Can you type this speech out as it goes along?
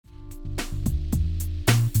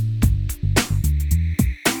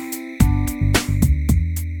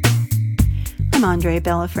I'm Andre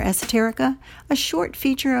Bella for Esoterica, a short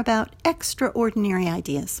feature about extraordinary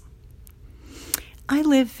ideas. I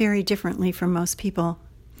live very differently from most people.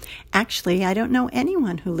 Actually, I don't know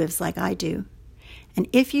anyone who lives like I do. And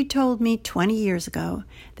if you told me 20 years ago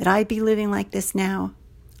that I'd be living like this now,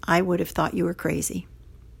 I would have thought you were crazy.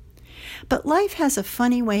 But life has a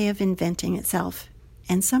funny way of inventing itself,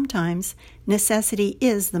 and sometimes necessity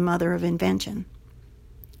is the mother of invention.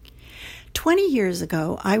 20 years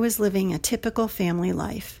ago, I was living a typical family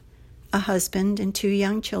life, a husband and 2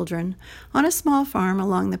 young children on a small farm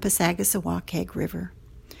along the Passagasawakeag River.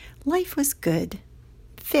 Life was good,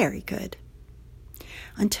 very good,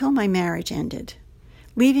 until my marriage ended,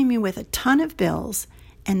 leaving me with a ton of bills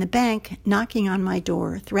and the bank knocking on my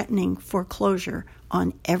door threatening foreclosure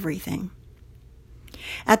on everything.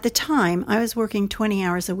 At the time, I was working 20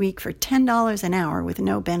 hours a week for $10 an hour with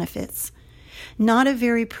no benefits. Not a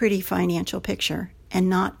very pretty financial picture, and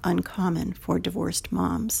not uncommon for divorced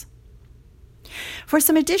moms. For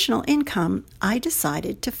some additional income, I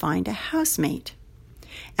decided to find a housemate.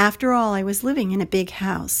 After all, I was living in a big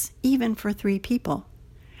house, even for 3 people.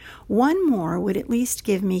 One more would at least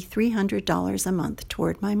give me $300 a month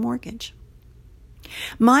toward my mortgage.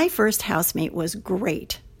 My first housemate was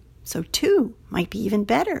great, so 2 might be even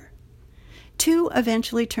better. 2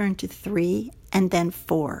 eventually turned to 3 and then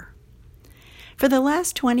 4. For the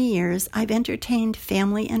last 20 years, I've entertained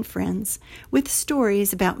family and friends with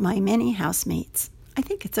stories about my many housemates. I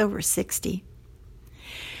think it's over 60.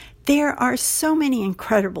 There are so many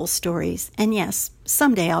incredible stories, and yes,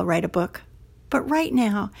 someday I'll write a book. But right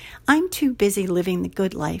now, I'm too busy living the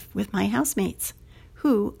good life with my housemates,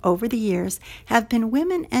 who, over the years, have been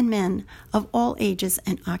women and men of all ages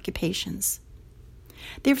and occupations.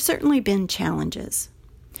 There have certainly been challenges.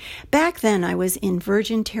 Back then, I was in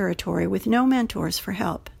virgin territory with no mentors for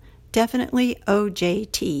help. Definitely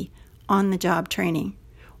OJT, on-the-job training.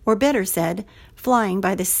 Or better said, flying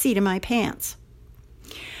by the seat of my pants.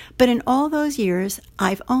 But in all those years,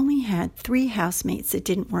 I've only had 3 housemates that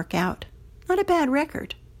didn't work out. Not a bad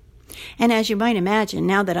record. And as you might imagine,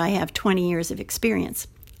 now that I have 20 years of experience,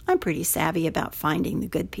 I'm pretty savvy about finding the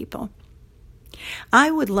good people. I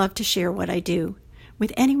would love to share what I do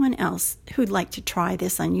with anyone else who'd like to try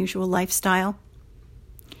this unusual lifestyle.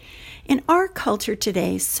 In our culture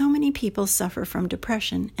today, so many people suffer from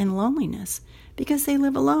depression and loneliness because they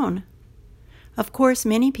live alone. Of course,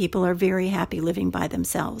 many people are very happy living by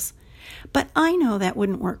themselves, but I know that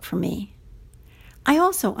wouldn't work for me. I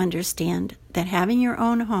also understand that having your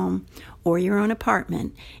own home or your own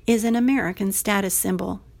apartment is an American status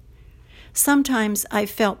symbol. Sometimes I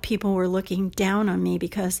felt people were looking down on me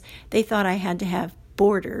because they thought I had to have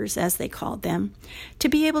boarders, as they called them, to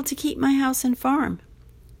be able to keep my house and farm.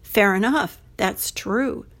 Fair enough, that's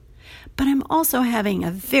true. But I'm also having a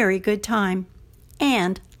very good time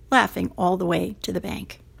and laughing all the way to the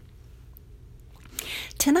bank.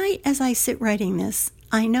 Tonight, as I sit writing this,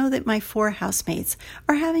 I know that my 4 housemates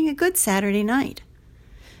are having a good Saturday night.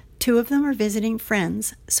 2 of them are visiting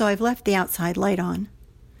friends, so I've left the outside light on.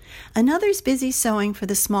 Another's busy sewing for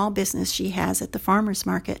the small business she has at the farmer's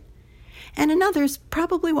market. And another's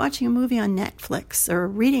probably watching a movie on Netflix or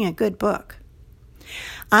reading a good book.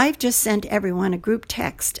 I've just sent everyone a group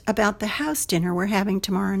text about the house dinner we're having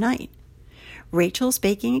tomorrow night. Rachel's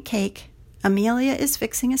baking a cake, Amelia is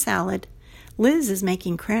fixing a salad, Liz is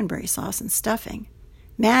making cranberry sauce and stuffing.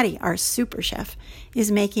 Maddie, our super chef,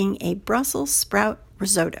 is making a Brussels sprout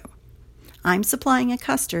risotto. I'm supplying a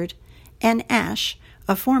custard, and Ash,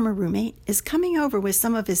 a former roommate, is coming over with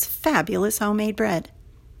some of his fabulous homemade bread.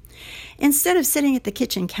 Instead of sitting at the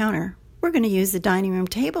kitchen counter, we're going to use the dining room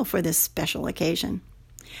table for this special occasion.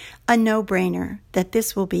 A no-brainer that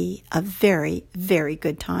this will be a very, very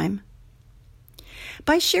good time.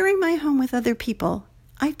 By sharing my home with other people,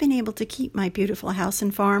 I've been able to keep my beautiful house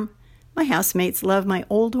and farm. My housemates love my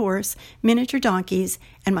old horse, miniature donkeys,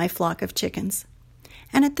 and my flock of chickens.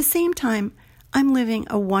 And at the same time, I'm living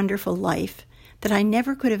a wonderful life that I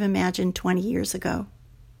never could have imagined 20 years ago.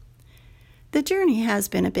 The journey has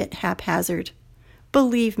been a bit haphazard.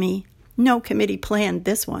 Believe me, no committee planned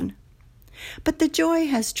this one. But the joy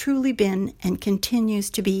has truly been and continues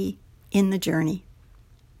to be in the journey.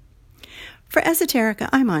 For Esoterica,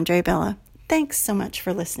 I'm Andre Bella. Thanks so much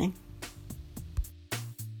for listening.